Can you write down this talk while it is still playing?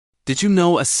Did you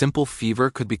know a simple fever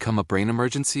could become a brain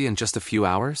emergency in just a few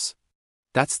hours?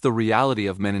 That's the reality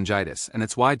of meningitis, and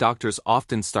it's why doctors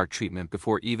often start treatment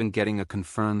before even getting a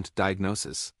confirmed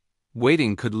diagnosis.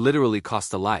 Waiting could literally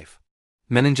cost a life.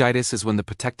 Meningitis is when the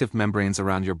protective membranes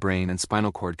around your brain and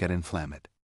spinal cord get inflamed.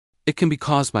 It can be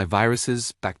caused by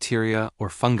viruses, bacteria, or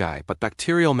fungi, but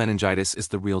bacterial meningitis is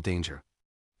the real danger.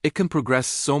 It can progress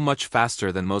so much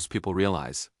faster than most people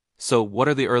realize. So, what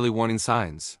are the early warning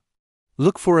signs?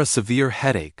 Look for a severe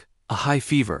headache, a high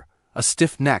fever, a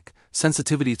stiff neck,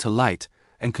 sensitivity to light,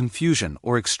 and confusion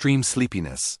or extreme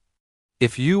sleepiness.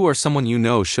 If you or someone you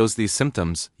know shows these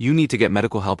symptoms, you need to get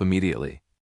medical help immediately.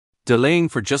 Delaying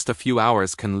for just a few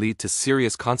hours can lead to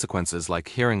serious consequences like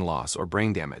hearing loss or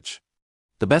brain damage.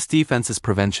 The best defense is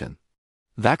prevention.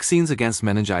 Vaccines against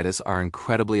meningitis are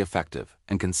incredibly effective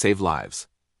and can save lives.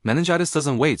 Meningitis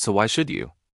doesn't wait, so why should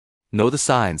you? Know the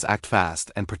signs, act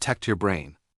fast, and protect your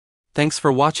brain. Thanks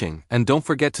for watching, and don't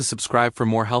forget to subscribe for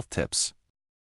more health tips.